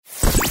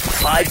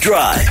5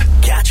 Drive.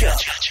 Catch up.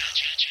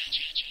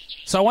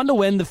 So I wonder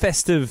when the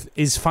festive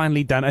is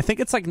finally done. I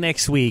think it's like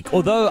next week.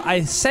 Although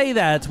I say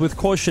that with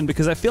caution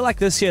because I feel like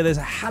this year there's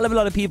a hell of a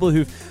lot of people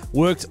who've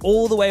worked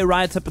all the way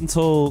right up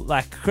until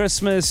like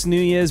Christmas,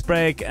 New Year's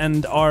break,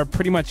 and are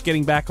pretty much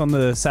getting back on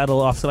the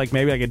saddle after like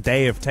maybe like a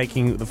day of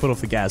taking the foot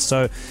off the gas.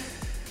 So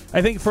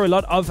I think for a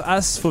lot of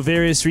us, for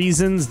various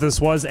reasons, this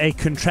was a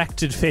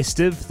contracted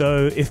festive,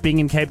 though if being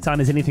in Cape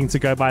Town is anything to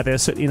go by,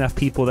 there's certainly enough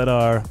people that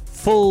are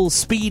full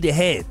speed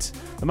ahead.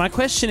 And my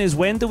question is,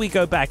 when do we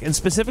go back? And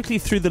specifically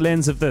through the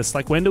lens of this,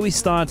 like when do we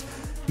start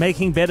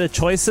making better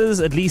choices,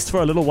 at least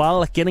for a little while,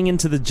 like getting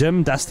into the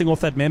gym, dusting off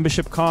that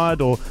membership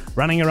card, or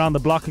running around the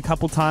block a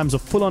couple times, or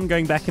full on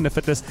going back into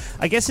fitness?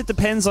 I guess it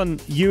depends on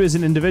you as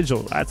an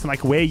individual, right? So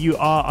like where you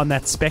are on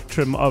that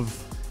spectrum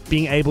of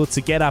being able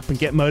to get up and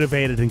get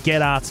motivated and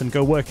get out and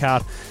go work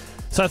out.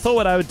 So I thought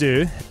what I would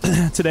do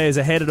today is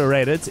a Hate It or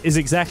Rate It is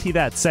exactly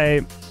that.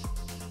 Say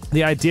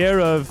the idea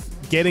of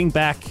getting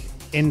back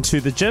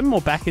into the gym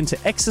or back into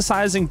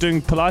exercising,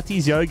 doing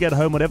Pilates, yoga at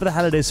home, whatever the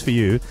hell it is for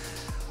you,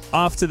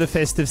 after the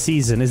festive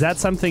season. Is that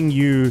something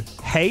you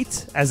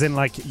hate, as in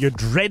like you're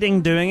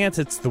dreading doing it,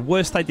 it's the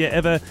worst idea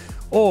ever?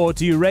 Or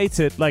do you rate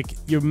it like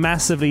you're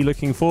massively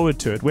looking forward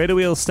to it? Where do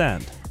we all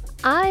stand?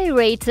 I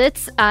rate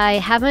it. I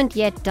haven't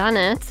yet done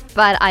it,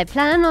 but I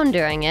plan on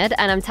doing it,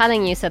 and I'm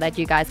telling you so that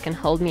you guys can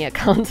hold me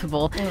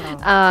accountable.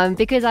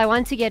 Because I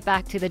want to get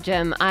back to the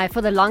gym.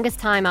 For the longest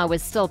time, I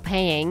was still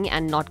paying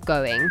and not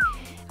going.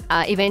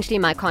 Eventually,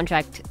 my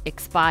contract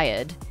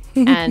expired,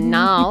 and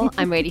now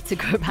I'm ready to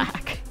go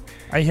back.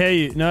 I hear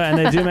you. No, and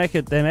they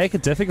make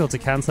it difficult to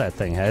cancel that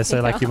thing, hey?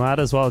 So like you might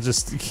as well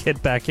just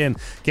get back in.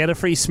 Get a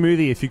free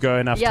smoothie if you go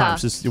enough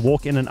times. Just you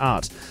walk in and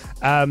out.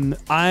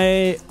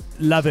 I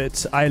love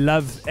it. I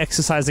love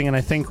exercising, and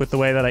I think with the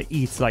way that I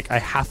eat, like I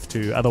have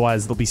to,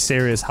 otherwise there'll be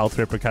serious health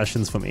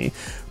repercussions for me.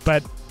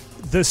 But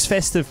this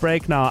festive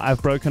break now,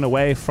 I've broken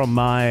away from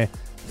my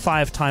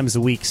 5 times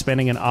a week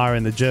spending an hour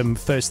in the gym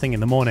first thing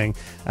in the morning,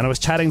 and I was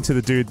chatting to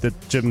the dude that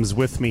gyms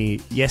with me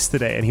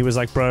yesterday, and he was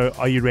like, bro,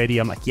 are you ready?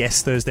 I'm like,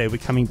 yes, Thursday we're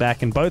coming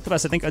back. And both of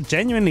us, I think, are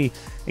genuinely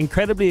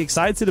incredibly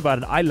excited about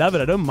it. I love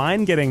it. I don't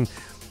mind getting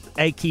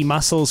achy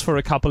muscles for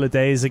a couple of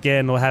days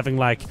again, or having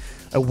like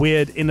a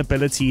weird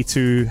inability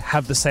to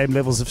have the same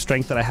levels of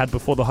strength that I had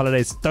before the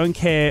holidays. Don't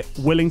care.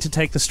 Willing to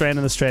take the strain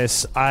and the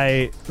stress.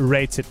 I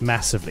rate it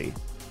massively.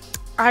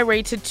 I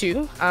rate it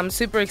too. I'm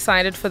super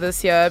excited for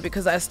this year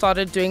because I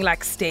started doing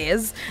like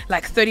stairs,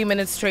 like 30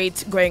 minutes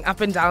straight, going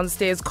up and down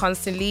stairs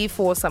constantly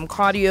for some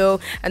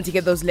cardio and to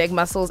get those leg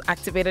muscles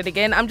activated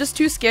again. I'm just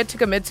too scared to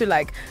commit to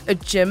like a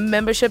gym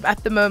membership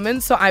at the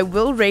moment, so I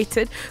will rate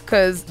it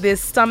because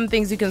there's some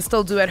things you can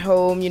still do at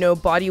home, you know,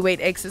 body weight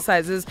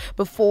exercises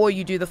before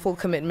you do the full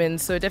commitment,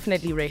 so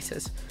definitely rate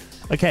it.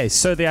 Okay,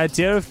 so the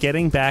idea of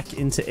getting back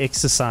into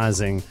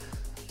exercising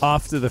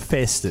after the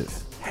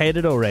festive, hate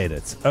it or rate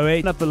it?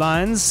 08 up the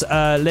lines,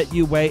 let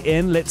you weigh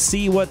in. Let's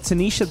see what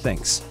Tanisha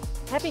thinks.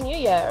 Happy New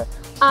Year.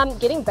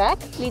 Getting back,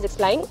 please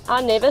explain.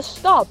 I never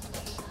stopped.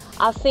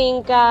 I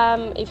think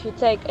if you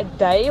take a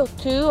day or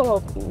 2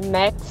 or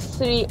max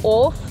 3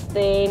 off,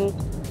 then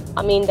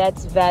I mean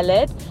that's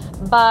valid.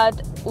 But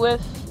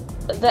with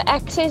the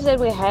access that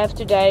we have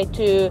today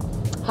to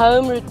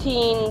home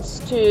routines,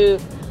 to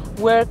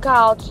work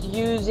out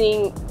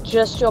using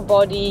just your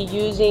body,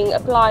 using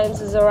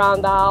appliances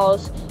around the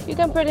house, you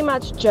can pretty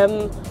much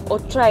gym or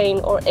train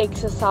or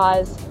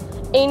exercise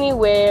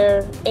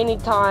anywhere, any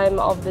time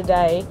of the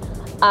day.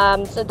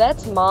 So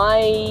that's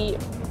my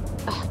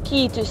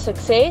key to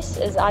success,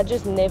 is I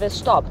just never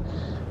stop.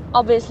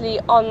 Obviously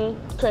on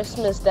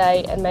Christmas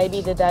Day and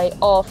maybe the day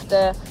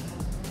after,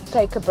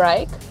 take a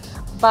break.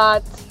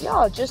 But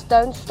yeah, just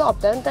don't stop.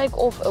 Don't take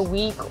off a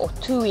week or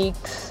 2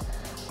 weeks.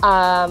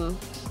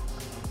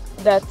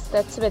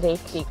 That's a bit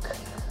hectic.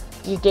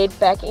 You get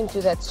back into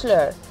that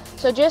slur.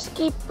 So just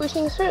keep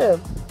pushing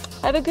through.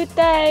 Have a good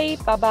day.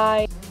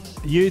 Bye-bye.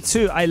 You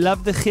too. I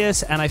love the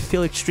gears and I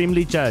feel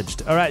extremely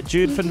judged. All right,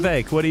 Jude van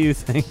Wyk, what do you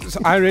think? So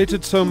I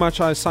rated so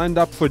much, I signed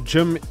up for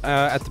gym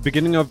at the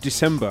beginning of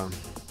December.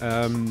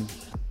 I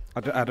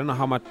don't know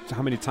how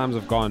many times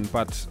I've gone,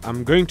 but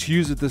I'm going to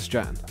use it this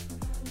Jan.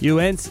 You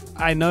went,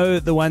 I know,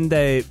 the one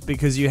day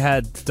because you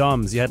had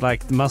DOMs, you had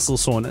like muscle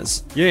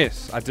soreness.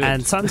 Yes, I did.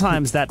 And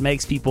sometimes that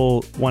makes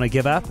people want to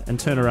give up and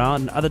turn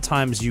around, and other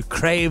times you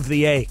crave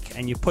the ache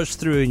and you push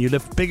through and you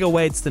lift bigger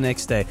weights the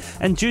next day.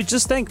 And Jude,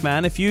 just think,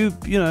 man, if you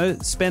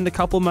spend a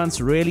couple months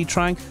really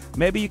trying,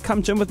 maybe you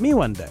come gym with me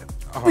one day.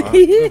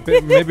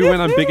 Maybe when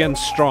I'm big and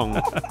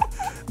strong.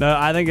 No,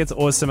 I think it's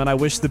awesome, and I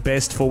wish the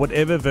best for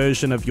whatever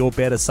version of your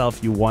better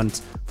self you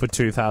want for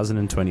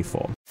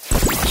 2024.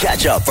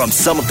 Catch up from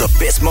some of the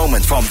best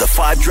moments from the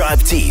 5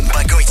 Drive team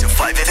by going to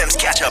 5FM's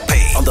catch up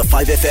page on the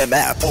 5FM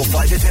app or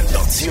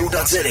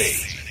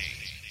 5FM.co.za.